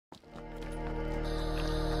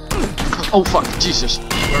Oh fuck, Jesus.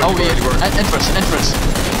 Oh yeah, entrance.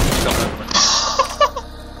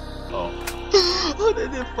 Oh. How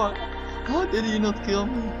did it fuck? How did he not kill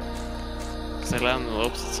me? Because I landed on the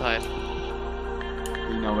opposite side.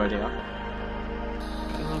 You know where they are. I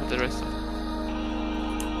don't know what the rest of.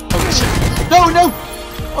 Oh shit! No!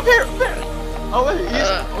 Up here! Oh wait,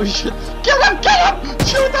 oh shit! Kill him!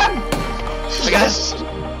 Shoot him! Yes!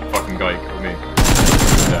 Fucking guy killed me.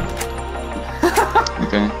 Yeah.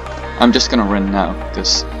 Okay. I'm just gonna run now,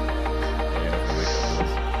 because...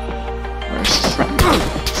 Where's his friend?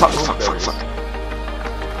 Fuck.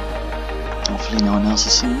 Hopefully no one else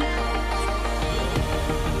is seeing me.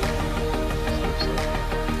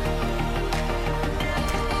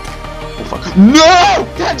 Oh fuck. No!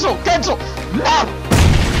 Cancel! No!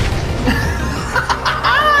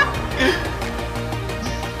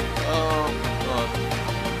 Oh god.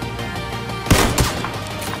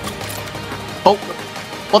 Oh!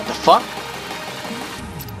 What the fuck?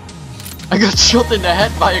 I got shot in the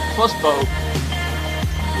head by a crossbow.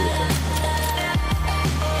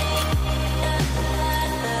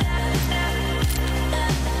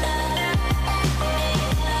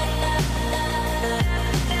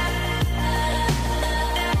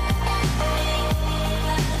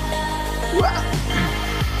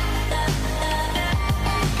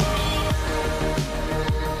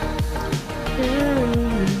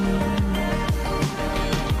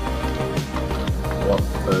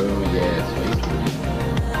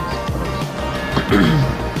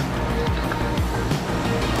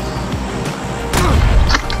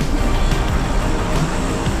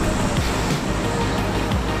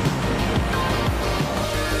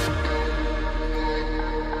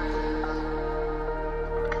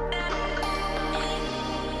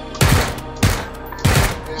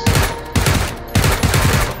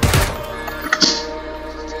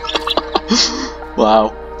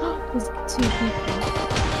 Wow. There's 2 people.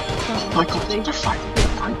 Oh my god, they're fighting.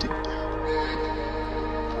 I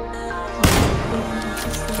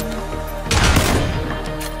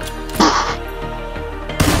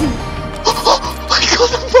got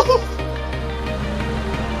them both!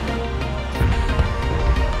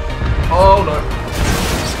 Oh no!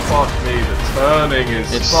 Fuck me, the turning is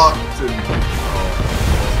fucked in...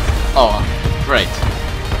 Oh, great.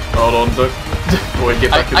 Hold on, don't... Go and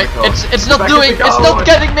get back in the car. It's not doing, it's not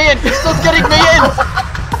getting me in! It's not getting me in!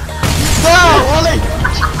 No, Wally!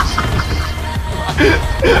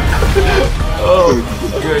 Oh,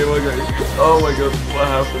 okay. Oh my god, what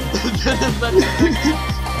happened?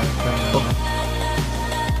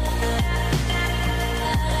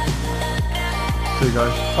 See you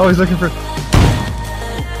guys. Oh, he's looking for.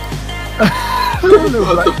 Little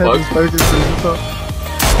black head is poking through the top.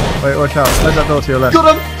 Wait, watch out. Close that door to your left.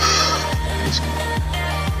 Got him!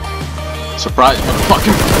 Surprise,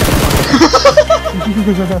 motherfucker!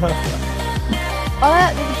 Oh,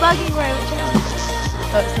 there's a buggy road.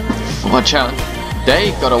 Watch out.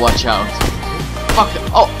 They gotta watch out. Fuck.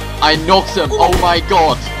 Oh, I knocked them. Oh my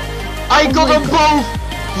god. I got them both!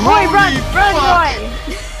 Roy, run, Roy!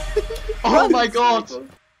 Oh my god.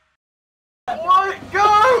 What?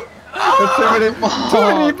 Go! There's too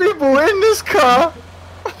many people in this car!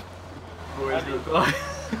 Roy's gonna die.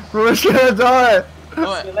 Roy's gonna die!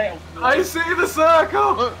 I see the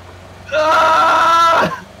circle!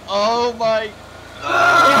 Oh my.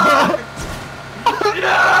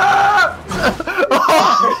 Yeah!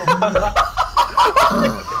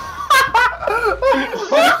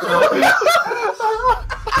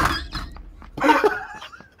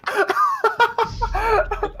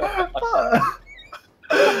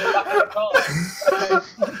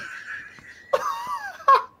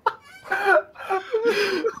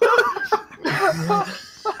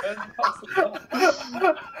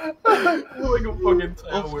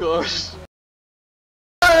 Of course.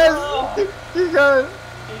 You guys!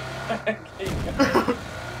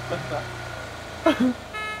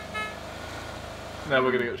 Now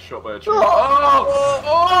we're gonna get shot by a tree.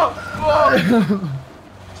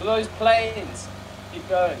 To those planes. Keep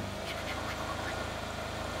going.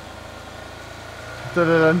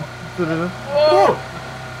 Dun-dun-dun. Whoa!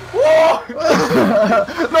 No!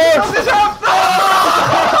 This is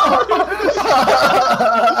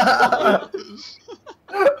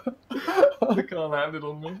I can't land it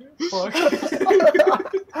on me. Fuck.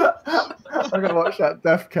 I'm gonna watch that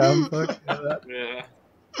death cam. Fuck Yeah.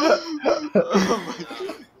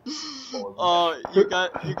 Oh, you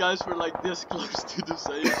guys were like this close to the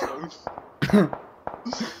safe zone.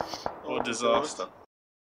 What disaster.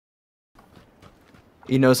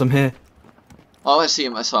 He knows I'm here. Oh, I see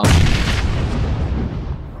him. I saw him.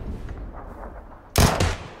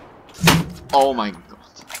 Oh my god.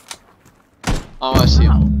 Oh, I see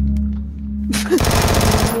him.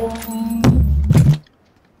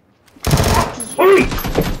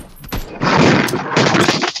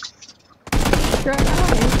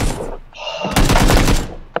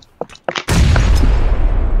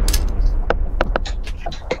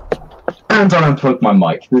 And I unplugged my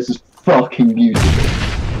mic. This is fucking beautiful.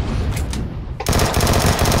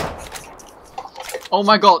 Oh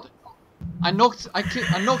my god! I knocked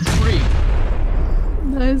 3.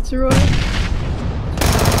 Nice, Roy.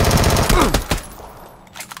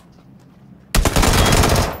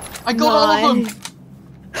 I got all of them!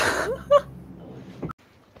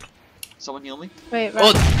 Someone heal me? Wait,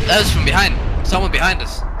 Oh, that was from behind. Someone behind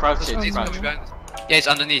us. Crouch, He's Shades, coming crouch. behind us. Yeah, he's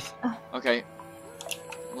underneath. Okay.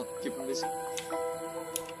 Well, keep him busy.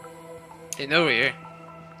 They know we're here.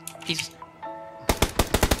 He's.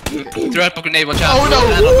 Throw out a grenade, watch out. Oh no!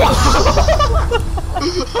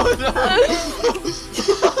 Oh no!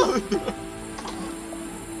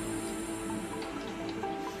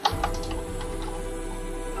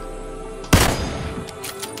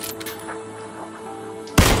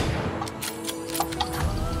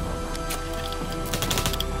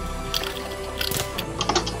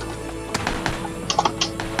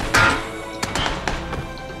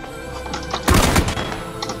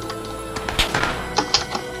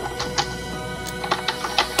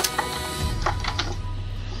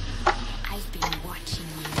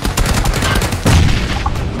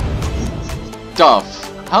 Duff.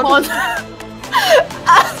 How did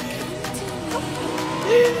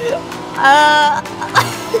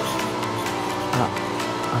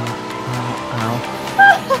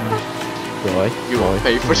Roy, you will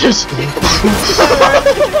pay for this?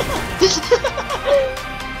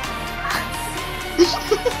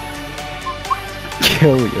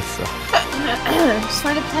 kill yourself. Just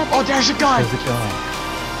find a pebble. Oh, there's a guy! There's a guy.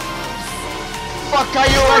 Fuck are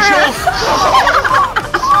you, Rachel?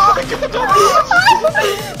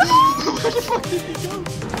 Where the fuck did he go?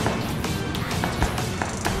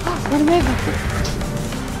 Run him over.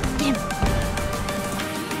 Damn.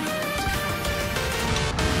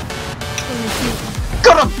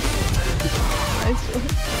 Got him! Nice one.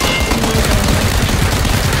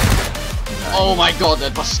 Oh my god,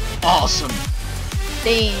 that was awesome!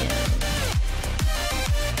 Damn.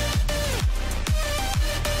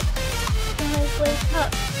 Guys, wake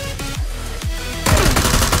up.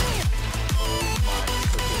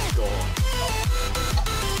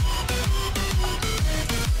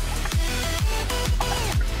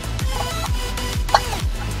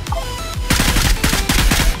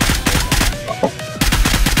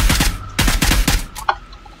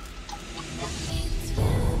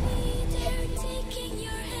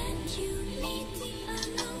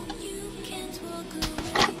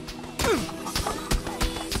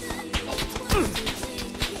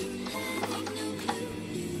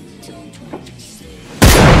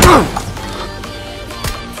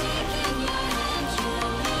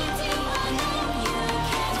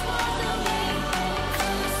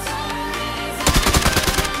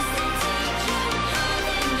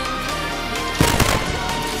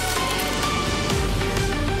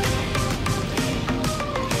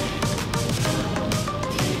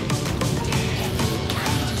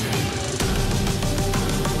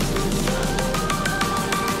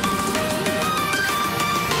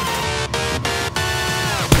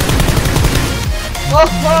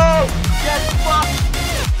 Oh, get fucked!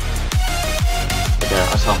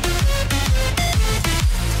 Yeah, I saw him.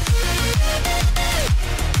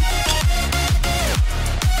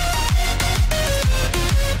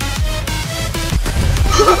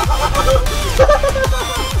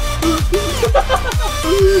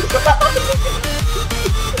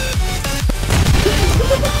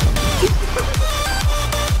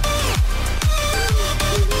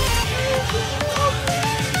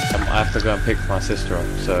 I have to go and pick my sister up,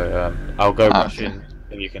 so I'll go rush okay. in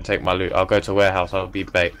and you can take my loot. I'll go to warehouse, I'll be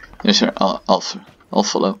bait. Yes sir, I'll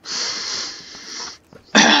follow.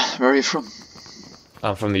 Where are you from?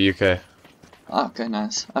 I'm from the UK. Ah, okay,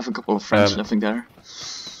 nice. I have a couple of friends living there.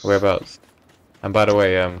 Whereabouts? And by the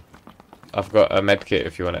way, I've got a med kit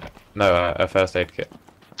if you want it. No, a first aid kit.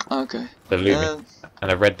 Okay. The loot me.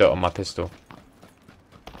 And a red dot on my pistol.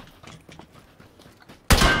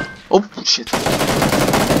 Oh shit. Oh,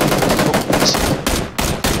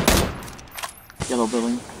 yellow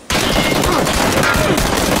building.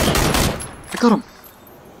 I got him.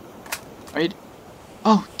 Are you?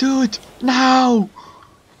 Oh, dude! Now!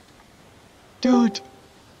 Dude!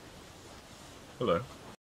 Hello.